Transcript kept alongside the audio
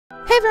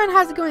everyone,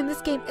 how's it going?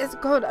 This game is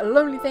called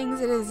Lonely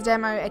Things. It is a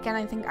demo. Again,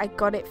 I think I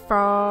got it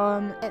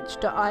from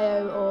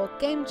itch.io or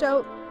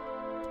GameJolt.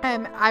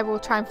 I will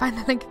try and find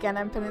the link again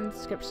and put it in the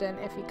description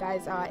if you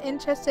guys are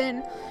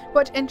interested.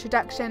 Watch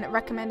introduction,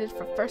 recommended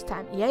for first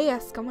time.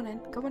 Yes, go on in,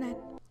 go on in.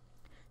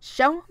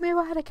 Show me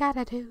what I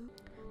gotta do.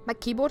 My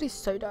keyboard is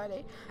so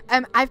dirty.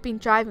 I've been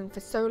driving for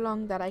so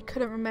long that I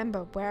couldn't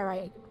remember where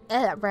I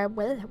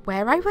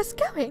was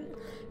going.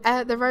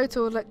 The roads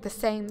all look the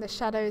same. The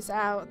shadows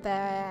out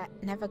there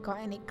never got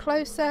any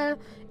closer.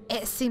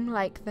 It seemed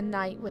like the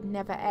night would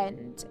never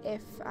end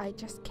if I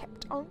just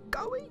kept on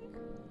going.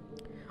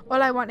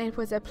 All I wanted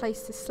was a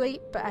place to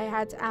sleep, but I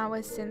had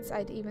hours since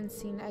I'd even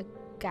seen a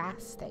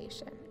gas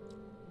station.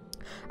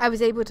 I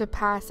was able to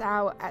pass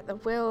out at the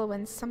will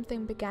when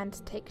something began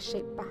to take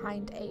shape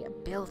behind a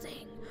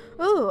building.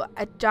 Ooh,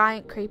 a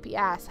giant creepy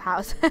ass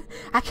house.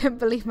 I can't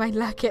believe my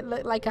luck, it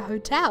looked like a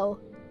hotel.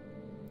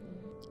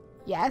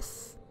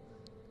 Yes.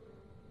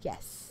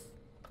 Yes.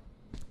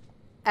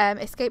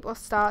 Escape or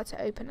start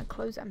to open and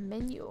close a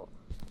menu.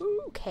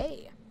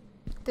 Okay.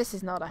 This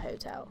is not a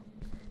hotel.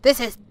 This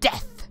is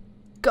death.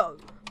 Go.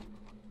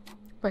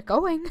 We're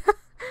going.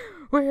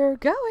 We're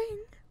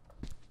going.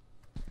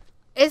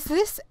 Is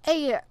this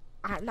a,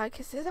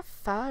 is this a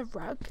fur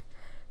rug?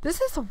 This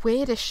is the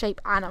weirdest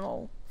shaped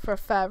animal for a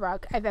fur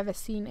rug I've ever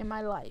seen in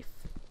my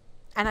life.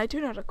 And I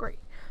do not agree.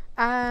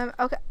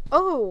 Okay.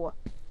 Oh.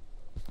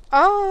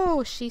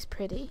 Oh, she's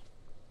pretty.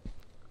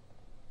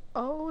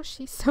 Oh,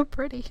 she's so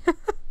pretty.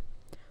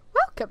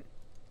 Welcome.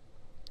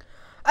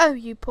 Oh,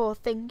 you poor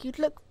thing. You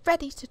look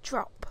ready to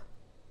drop.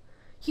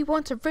 You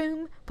want a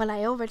room? Well,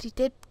 I already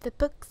did the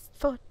books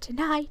for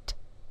tonight.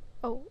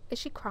 Oh, is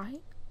she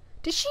crying?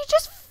 Does she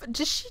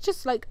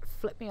just like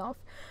flip me off?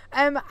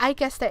 I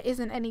guess there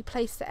isn't any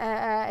place.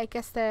 I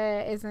guess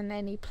there isn't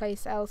any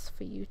place else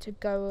for you to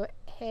go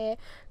here.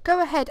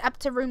 Go ahead up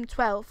to room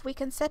 12. We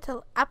can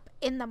settle up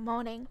in the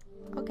morning.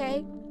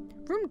 Okay.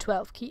 Room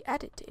 12. Key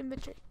added to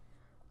inventory.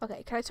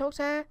 Okay. Can I talk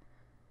to her?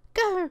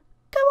 Go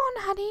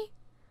on, honey.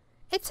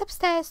 It's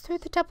upstairs through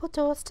the double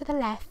doors to the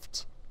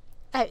left.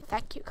 Oh,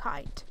 thank you,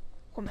 kind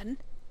woman.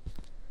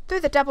 Through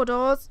the double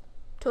doors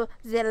to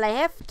the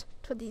left.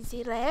 To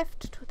the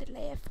left, to the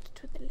left,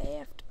 to the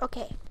left.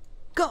 Okay,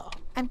 go.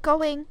 I'm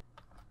going.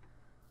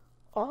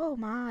 Oh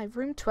my,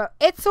 room 12.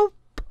 It's all.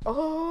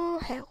 Oh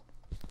hell.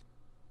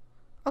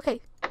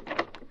 Okay,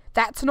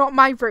 that's not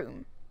my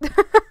room. What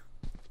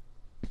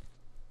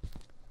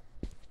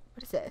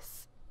is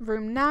this?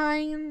 Room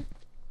 9.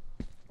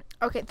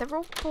 Okay, they're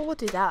all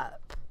boarded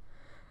up.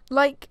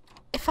 Like,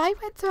 if I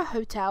went to a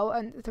hotel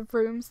and the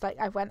rooms, like,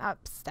 I went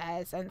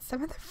upstairs and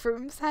some of the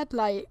rooms had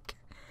like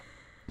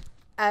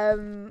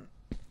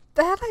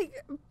they had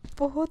like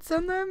boards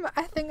on them,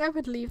 I think I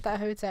would leave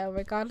that hotel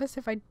regardless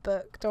if I'd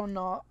booked or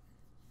not.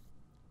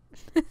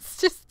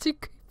 It's just too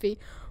creepy.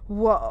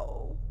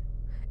 Whoa.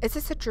 Is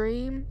this a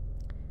dream?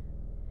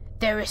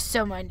 There is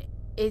someone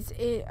is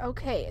in.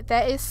 Okay,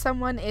 there is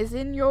someone is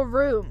in your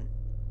room.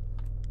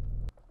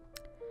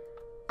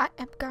 I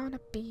am gonna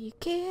be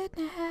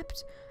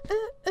kidnapped.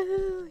 Ooh,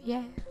 ooh,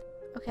 yeah.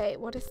 Okay,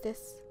 what is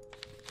this?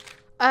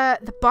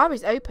 The bar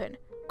is open.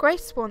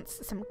 Grace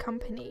wants some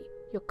company.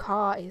 Your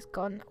car is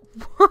gone.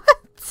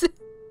 What?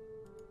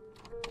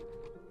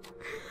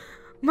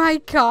 My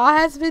car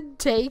has been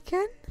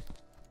taken?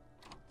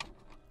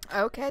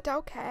 Okay,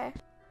 okay.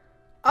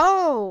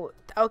 Oh,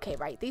 okay,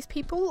 right. These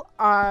people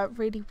are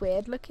really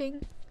weird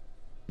looking.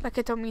 Like,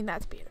 I don't mean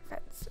that to be an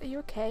offense. Are you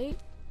okay?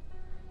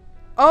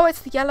 Oh,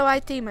 it's the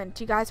yellow-eyed demon.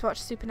 Do you guys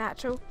watch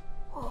Supernatural?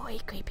 Oh, hey,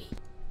 creepy.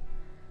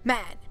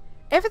 Man,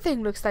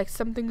 everything looks like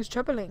something's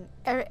troubling.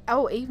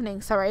 Oh,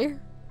 evening, sorry.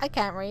 I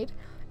can't read.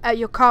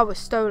 Your car was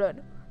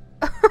stolen.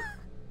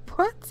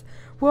 What?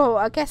 Whoa,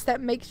 I guess that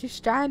makes you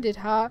stranded,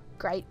 huh?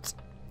 Great.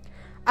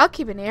 I'll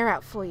keep an ear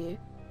out for you.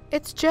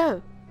 It's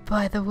Joe,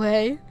 by the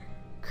way.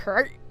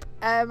 Creep.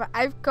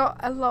 I've got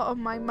a lot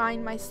on my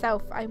mind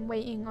myself. I'm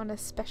waiting on a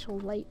special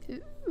late.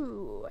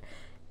 Ooh.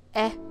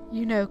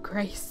 You know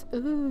Grace.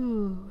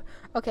 Ooh.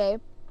 Okay.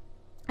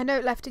 A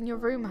note left in your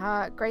room,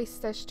 huh? Grace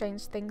does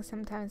strange things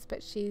sometimes,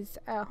 but she's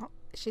an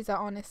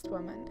honest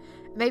woman.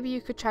 Maybe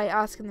you could try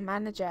asking the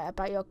manager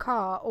about your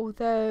car,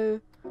 although...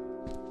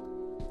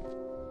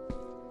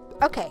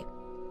 Okay,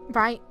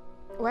 right.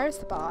 Where is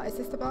the bar? Is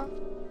this the bar?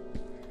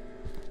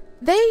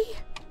 They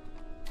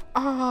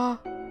are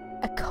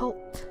a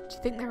cult. Do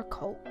you think they're a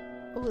cult?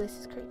 Oh, this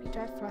is creepy. Do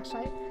I have a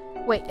flashlight?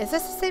 Wait, is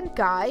this the same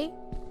guy?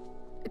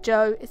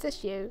 Joe, is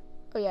this you?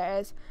 Oh yeah,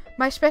 it is.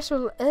 My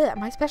special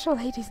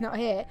lady's not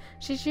here.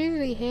 She's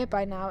usually here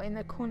by now in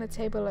the corner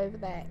table over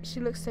there. She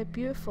looks so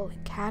beautiful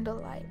in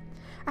candlelight.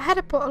 I had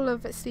a bottle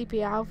of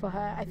Sleepy Owl for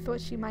her. I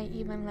thought she might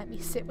even let me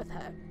sit with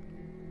her.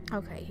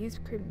 Okay, he's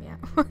creeping me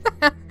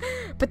out.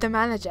 But the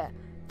manager,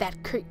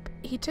 that creep,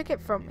 he took it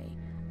from me.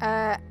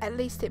 At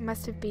least it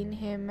must have been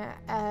him.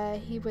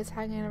 He was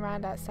hanging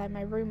around outside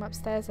my room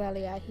upstairs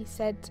earlier. He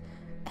said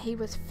he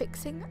was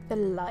fixing the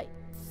lights.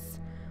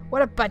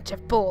 What a bunch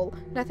of bull.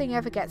 Nothing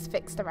ever gets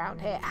fixed around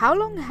here. How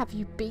long have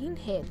you been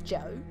here,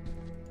 Joe?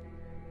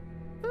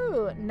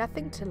 Ooh,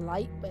 nothing to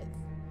light with.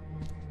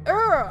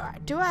 Ugh,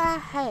 do I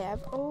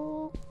have?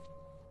 Oh,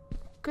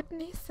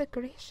 goodness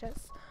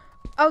gracious.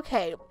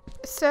 Okay,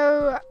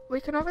 so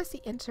we can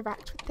obviously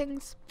interact with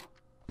things.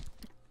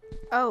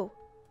 Oh,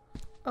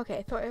 okay,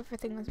 I thought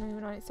everything was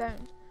moving on its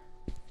own.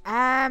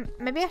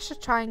 Maybe I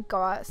should try and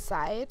go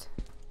outside.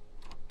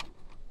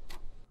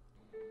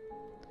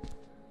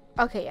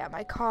 Okay, yeah,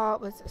 my car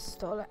was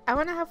stolen. I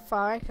wonder how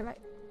far I can,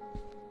 like,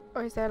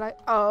 or is there like,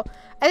 oh,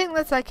 I think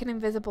that's like an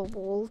invisible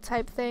wall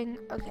type thing.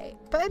 Okay,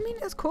 but I mean,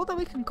 it's cool that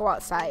we can go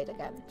outside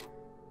again.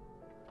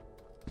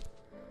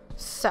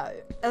 So,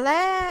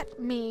 let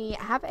me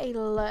have a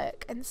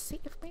look and see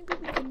if maybe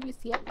we can use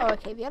the, oh,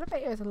 okay, the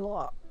elevator is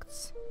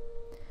locked.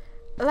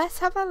 Let's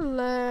have a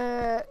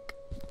look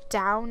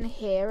down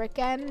here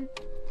again,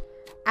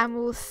 and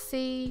we'll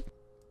see.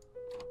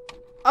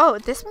 Oh,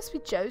 this must be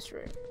Joe's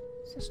room.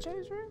 Is this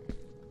Joe's room?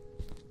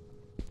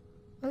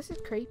 Oh, this is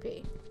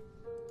creepy.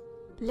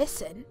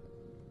 Listen.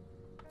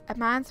 A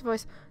man's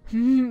voice.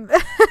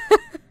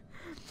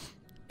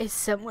 Is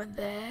someone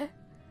there?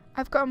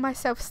 I've gotten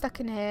myself stuck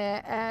in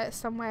here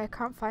somewhere. I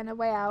can't find a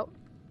way out.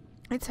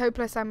 It's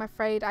hopeless. I'm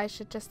afraid I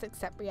should just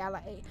accept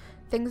reality.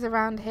 Things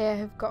around here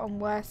have gotten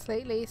worse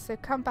lately, so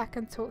come back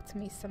and talk to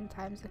me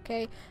sometimes,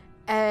 okay?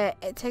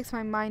 It takes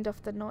my mind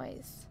off the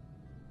noise.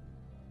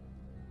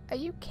 Are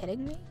you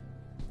kidding me?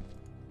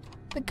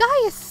 The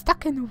guy is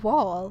stuck in the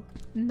wall.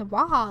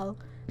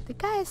 The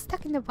guy is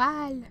stuck in the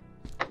wall.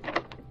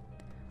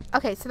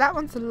 Okay, so that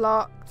one's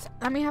locked.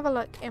 Let me have a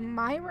look in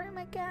my room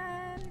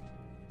again.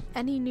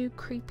 Any new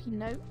creepy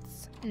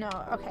notes? No,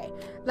 okay.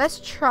 Let's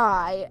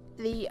try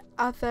the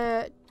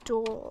other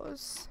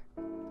doors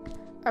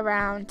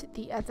around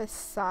the other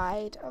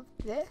side of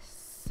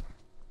this.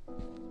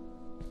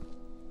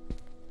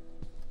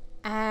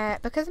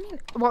 Because, I mean,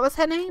 what was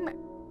her name?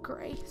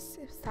 Grace.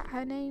 Is that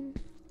her name?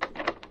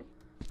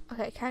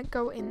 Okay, can't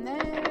go in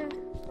there.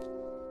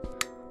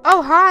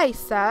 Oh, hi,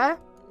 sir.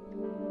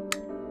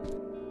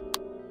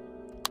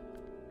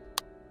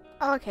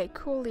 Oh, okay,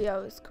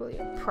 Coolio's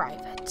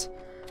private.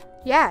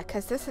 Yeah,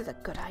 because this is a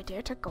good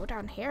idea to go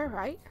down here,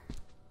 right?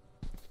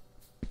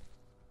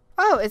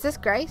 Oh, is this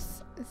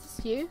Grace? Is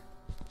this you?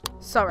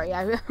 Sorry,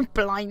 I'm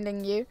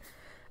blinding you.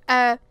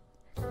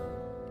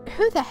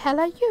 Who the hell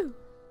are you?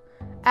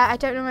 I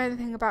don't know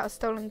anything about a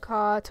stolen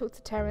car. Talk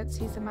to Terrence,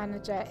 he's the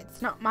manager.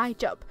 It's not my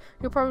job.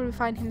 You'll probably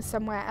find him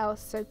somewhere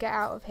else, so get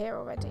out of here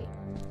already.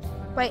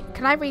 Wait,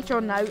 can I read your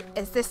note?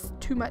 Is this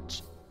too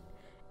much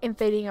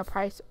invading your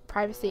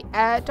privacy?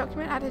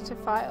 Document added to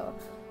file.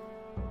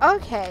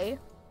 Okay.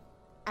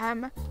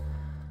 I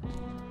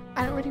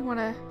don't really want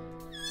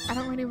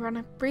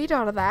to read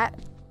all of that.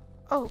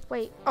 Oh,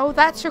 wait. Oh,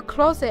 that's your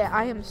closet.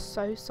 I am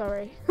so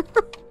sorry.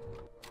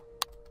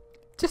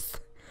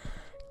 Just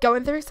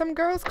going through some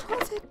girl's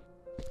closet.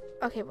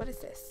 Okay, what is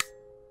this?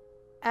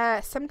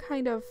 Some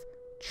kind of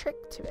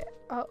trick to it.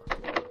 Oh.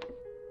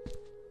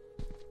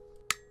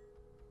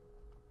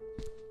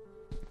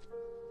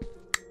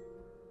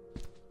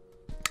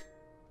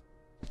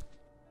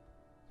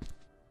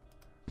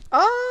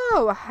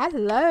 Oh,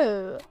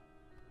 hello.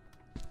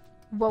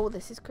 Whoa,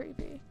 this is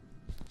creepy.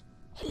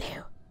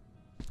 Hello.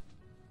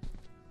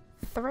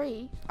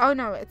 3? Oh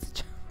no,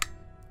 it's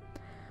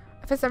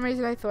for some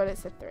reason I thought it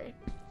said 3.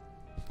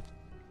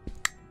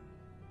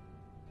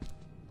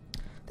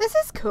 This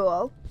is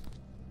cool.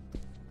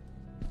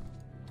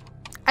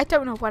 I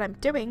don't know what I'm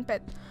doing,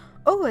 but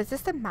oh, is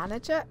this the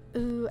manager?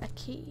 Ooh, a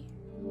key.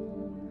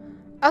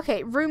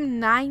 Okay, room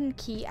 9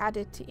 key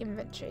added to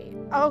inventory.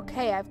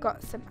 Okay, I've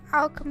got some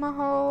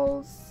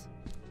alcohols.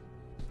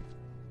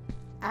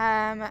 Do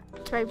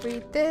I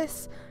read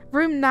this?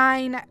 Room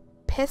 9,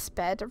 piss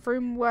bed.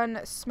 Room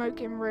 1,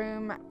 smoking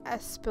room,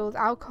 spilled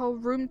alcohol.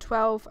 Room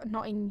 12,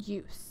 not in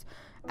use.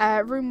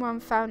 Room 1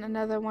 found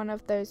another one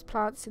of those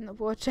plants in the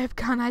wardrobe.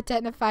 Can't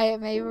identify it.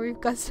 Maybe we've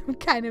got some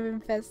kind of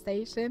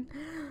infestation.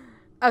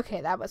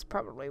 Okay, that was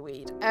probably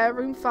weed.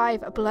 Room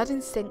 5, a blood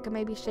and sink,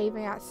 maybe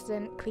shaving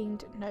accident,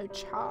 cleaned, no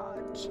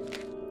charge.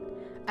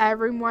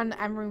 Room 1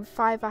 and room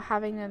 5 are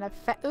having an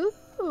effect.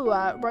 Ooh,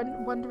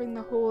 wandering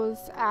the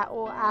halls at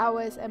all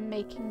hours and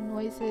making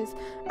noises.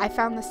 I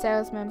found the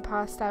salesman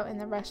passed out in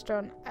the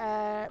restaurant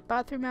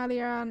bathroom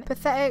earlier on.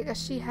 Pathetic,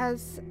 she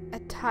has a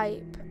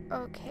type.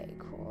 Okay,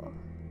 cool.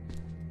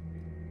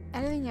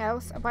 Anything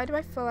else? Why do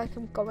I feel like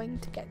I'm going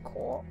to get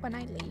caught when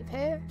I leave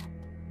here?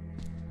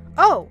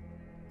 Oh!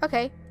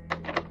 Okay.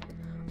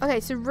 Okay,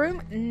 so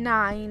room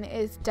 9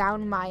 is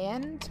down my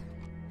end.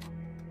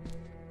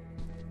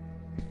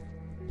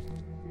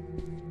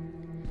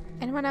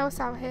 Anyone else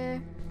out here?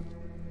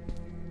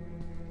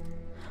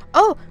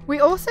 Oh, we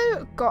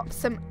also got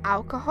some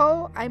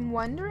alcohol. I'm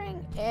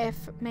wondering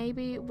if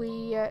maybe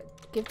we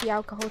give the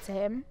alcohol to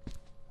him.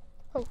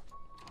 Oh.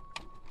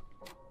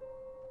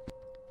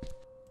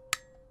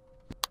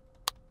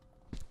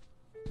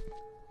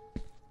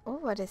 Oh,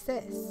 what is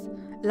this?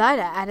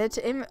 Lighter added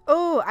to him.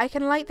 Oh, I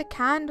can light the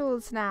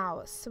candles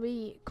now.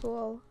 Sweet,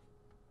 cool.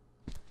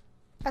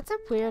 That's a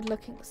weird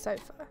looking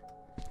sofa.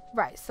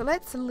 Right, so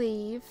let's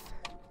leave.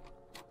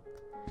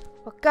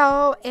 We'll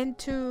go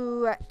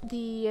into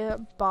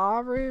the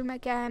bar room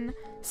again.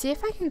 See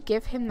if I can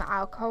give him the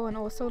alcohol and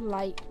also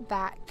light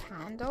that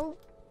candle.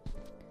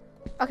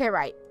 Okay,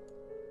 right.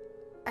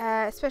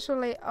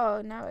 Especially,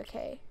 oh no,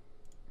 okay.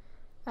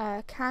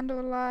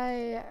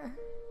 Candlelight.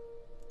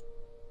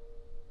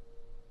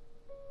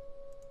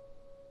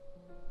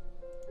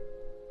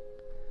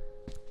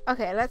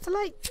 Okay, let's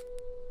light.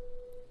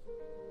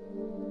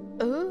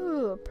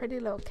 Ooh, pretty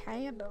little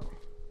candle.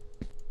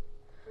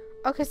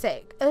 Okay,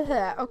 sick.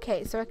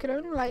 Okay, so I could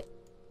only light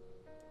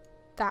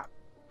that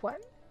one.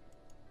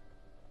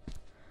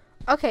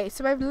 Okay,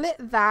 so I've lit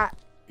that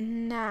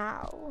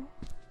now.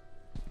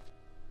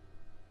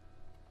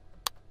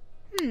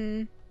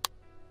 I'm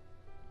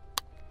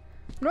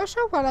not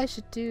sure what I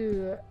should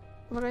do.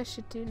 What I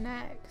should do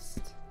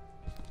next.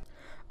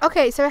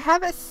 Okay, so I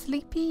have a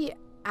sleepy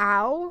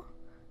owl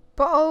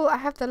bottle. I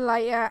have the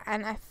lighter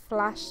and a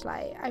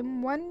flashlight.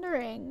 I'm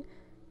wondering.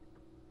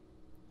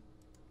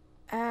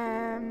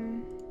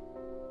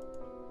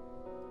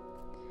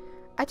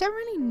 I don't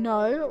really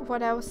know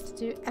what else to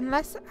do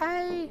unless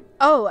I.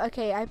 Oh,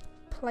 okay. I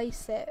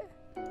place it.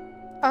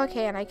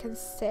 Okay, and I can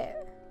sit.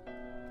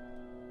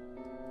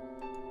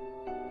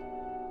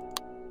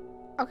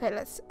 Okay,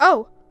 let's.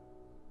 Oh!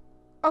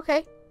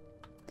 Okay.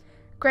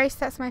 Grace,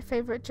 that's my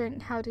favorite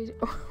drink. How did.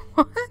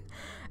 What?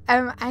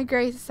 And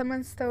Grace,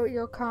 someone stole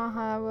your car,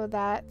 huh? Well,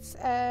 that's.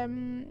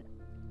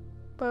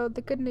 Well,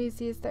 the good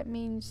news is that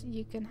means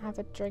you can have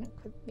a drink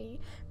with me.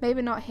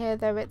 Maybe not here,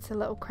 though. It's a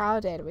little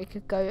crowded. We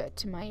could go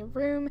to my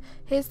room.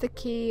 Here's the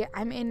key.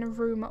 I'm in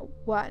room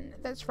 1.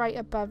 That's right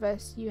above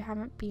us. You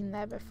haven't been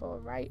there before,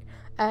 right?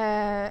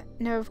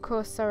 No, of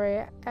course.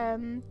 Sorry.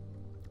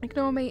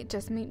 Ignore me.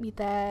 Just meet me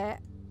there.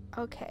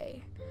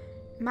 Okay.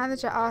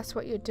 Manager asks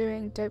what you're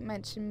doing. Don't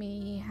mention me.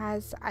 He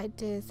has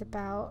ideas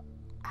about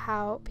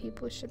how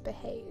people should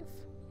behave.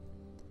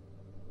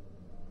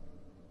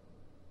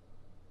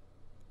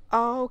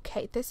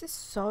 Okay, this is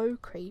so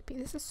creepy.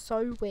 This is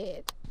so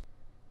weird.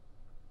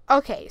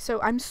 Okay,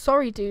 so I'm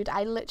sorry, dude.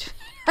 I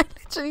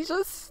literally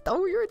just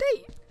stole your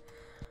date.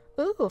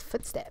 Ooh,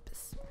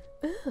 footsteps.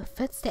 Ooh,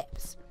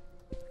 footsteps.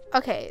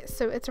 Okay,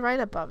 so it's right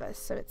above us,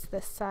 so it's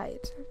this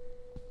side.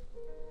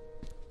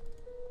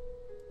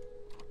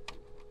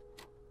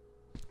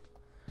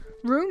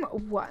 Room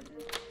 1.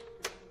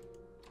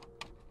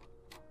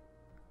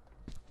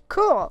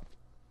 Cool.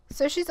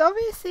 So she's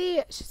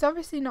obviously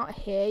not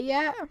here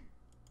yet.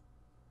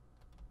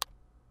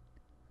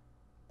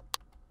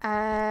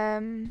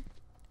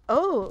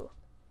 Oh.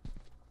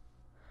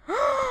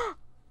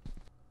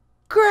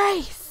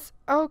 Grace!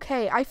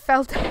 Okay, I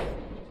fell down.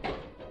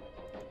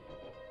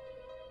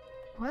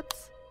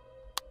 What?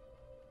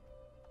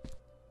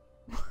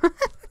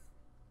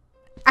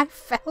 I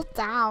fell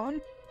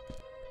down.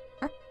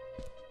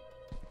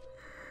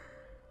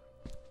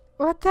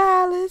 What the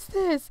hell is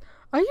this?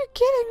 Are you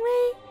kidding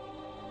me?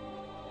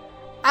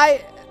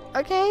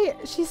 Okay,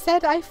 she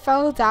said I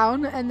fell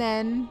down and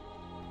then...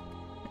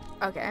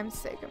 Okay, I'm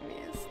so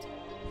confused.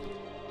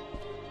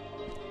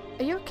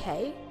 Are you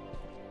okay?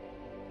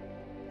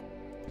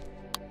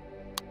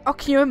 Oh,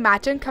 can you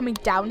imagine coming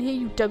down here,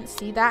 you don't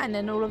see that, and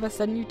then all of a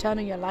sudden you turn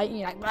on your light and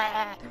you're like,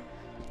 bleh.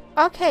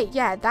 Okay,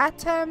 yeah,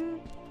 that, I'm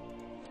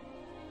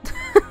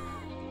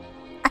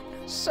not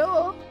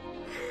sure.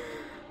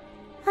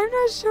 I'm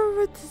not sure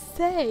what to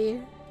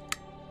say.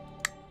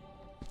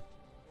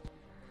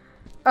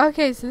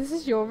 Okay, so this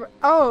is your...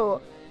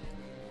 Oh.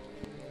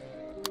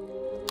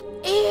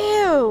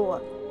 Ew!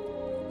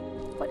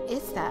 What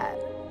is that?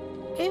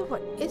 Ew,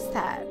 what is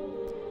that?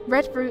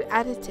 Red root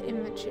added to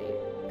inventory.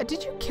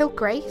 Did you kill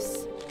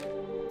Grace?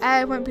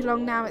 It won't be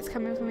long now, it's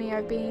coming for me.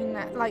 I've been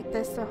like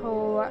this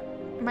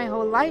my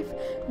whole life.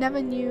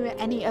 Never knew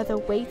any other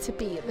way to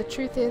be. The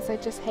truth is, I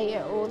just hate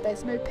it all.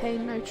 There's no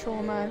pain, no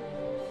trauma.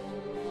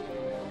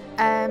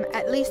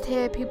 At least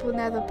here, people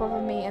never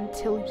bother me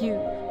until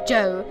you.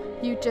 Joe,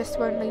 you just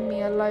won't leave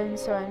me alone,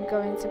 so I'm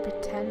going to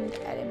pretend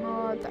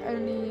anymore. The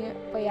only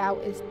way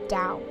out is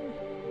down.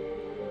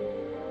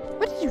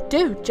 What did you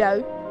do,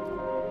 Joe?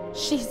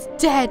 She's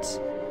dead.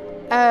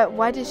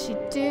 Why did she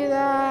do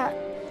that?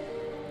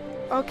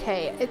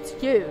 Okay, it's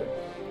you.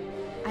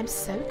 I'm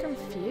so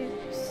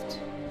confused.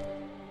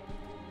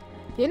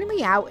 The only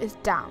way out is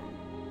down.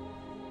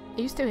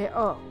 Are you still here?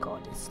 Oh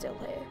god, it's still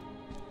here.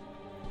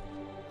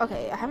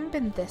 Okay, I haven't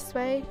been this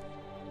way.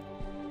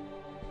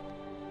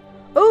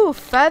 Oh,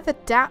 further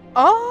down.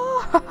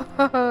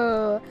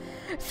 Oh!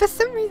 For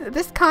some reason,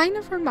 this kind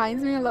of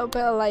reminds me a little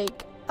bit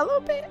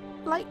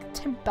like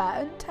Tim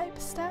Burton type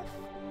stuff.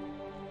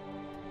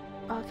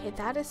 Okay,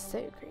 that is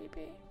so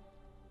creepy.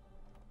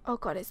 Oh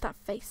god, it's that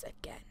face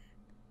again.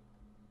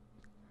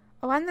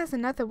 Oh, and there's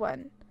another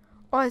one.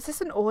 Oh, is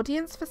this an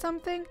audience for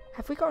something?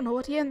 Have we got an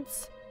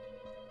audience?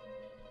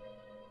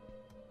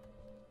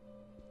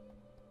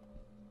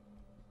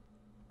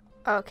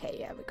 Okay,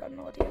 yeah, we got an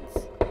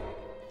audience.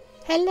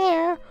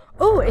 Hello.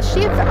 Oh, is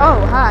she?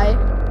 Oh, hi.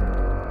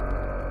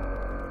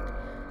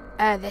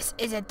 This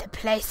isn't the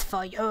place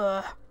for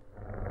you.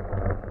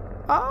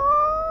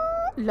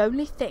 Oh,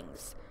 lonely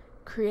things.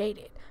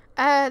 created.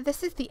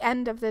 This is the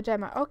end of the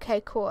demo.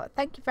 Okay, cool.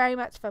 Thank you very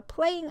much for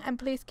playing, and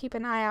please keep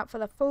an eye out for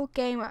the full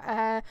game,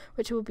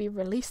 which will be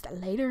released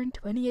later in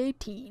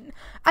 2018.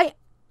 I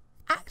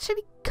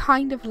actually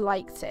kind of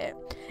liked it.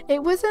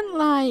 It wasn't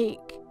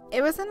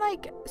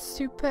like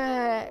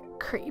super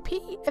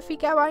creepy, if you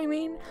get what I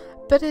mean,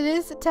 but it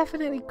is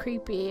definitely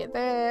creepy.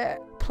 The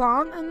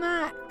plant and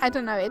that, I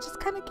don't know, it just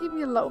kind of gave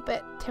me a little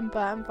bit Tim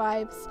Burton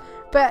vibes.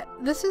 But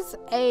this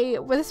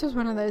was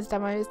one of those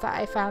demos that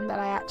I found that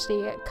I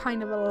actually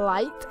kind of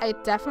liked. I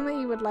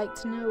definitely would like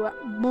to know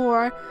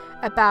more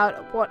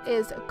about what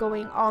is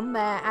going on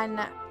there, and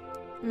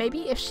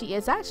maybe if she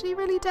is actually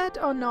really dead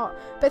or not.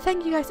 But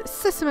thank you guys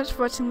so much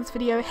for watching this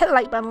video. Hit the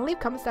like button, leave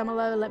comments down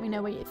below, let me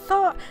know what you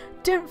thought.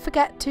 Don't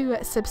forget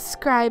to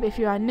subscribe if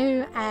you are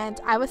new, and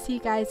I will see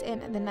you guys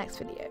in the next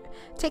video.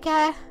 Take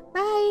care,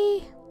 bye!